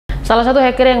Salah satu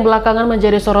hacker yang belakangan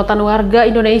menjadi sorotan warga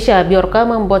Indonesia, Bjorka,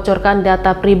 membocorkan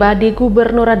data pribadi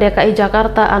Gubernur DKI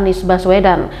Jakarta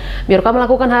Baswedan. Bjorka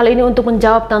melakukan hal ini untuk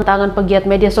menjawab tantangan pegiat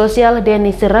media sosial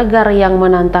Denny Siregar yang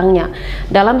menantangnya.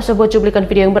 Dalam sebuah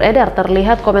cuplikan video yang beredar,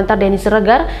 terlihat komentar Denny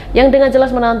Siregar yang dengan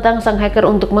jelas menantang sang hacker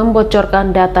untuk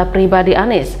membocorkan data pribadi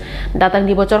Anies. Data yang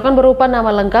dibocorkan berupa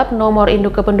nama lengkap, nomor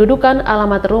induk kependudukan,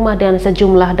 alamat rumah, dan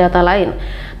sejumlah data lain.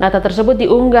 Data tersebut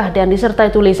diunggah dan disertai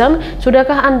tulisan,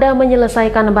 "Sudahkah Anda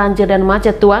menyelesaikan banjir dan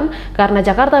macet, Tuan? Karena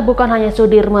Jakarta bukan hanya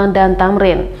Sudirman dan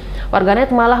Tamrin."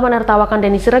 Warganet malah menertawakan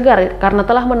Denny Siregar karena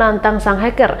telah menantang sang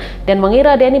hacker dan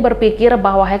mengira Denny berpikir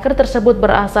bahwa hacker tersebut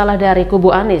berasal dari kubu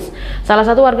Anies. Salah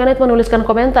satu warganet menuliskan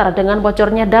komentar, "Dengan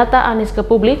bocornya data Anies ke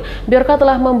publik, Bjorka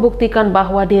telah membuktikan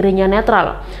bahwa dirinya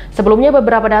netral." Sebelumnya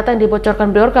beberapa data yang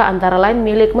dibocorkan Bjorka antara lain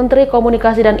milik Menteri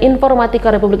Komunikasi dan Informatika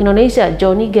Republik Indonesia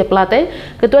Johnny G. Plate,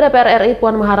 Ketua DPR RI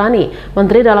Puan Maharani,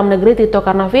 Menteri Dalam Negeri Tito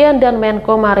Karnavian, dan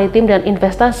Menko Maritim dan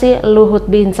Investasi Luhut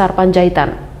Binsar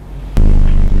Panjaitan.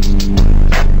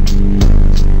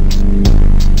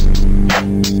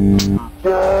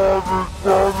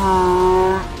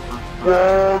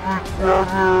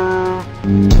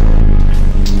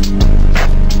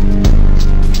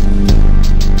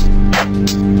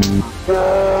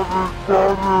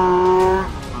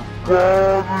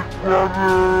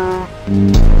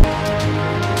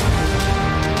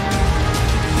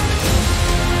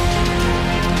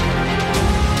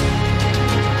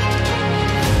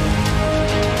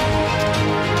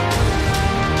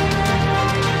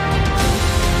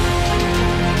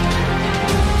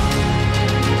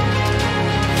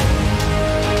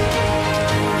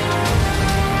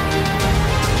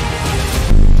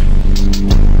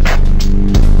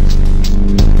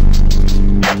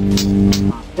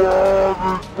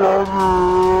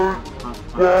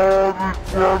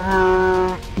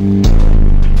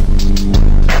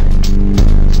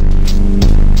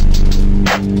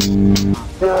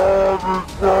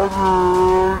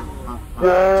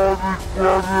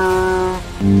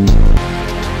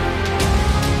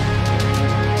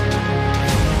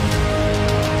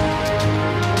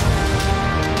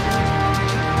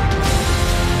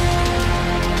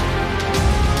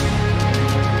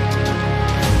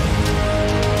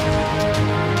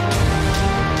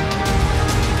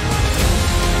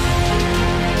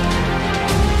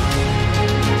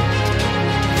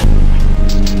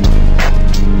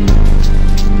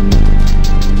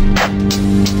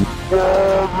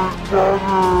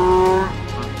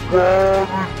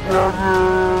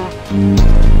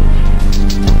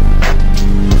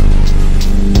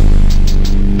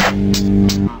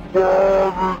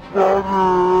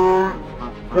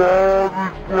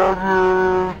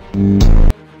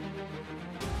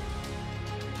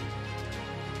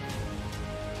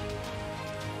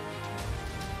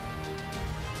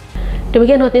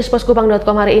 Demikian hot news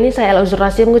poskupang.com hari ini. Saya Al Uzur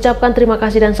Rasim mengucapkan terima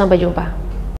kasih dan sampai jumpa.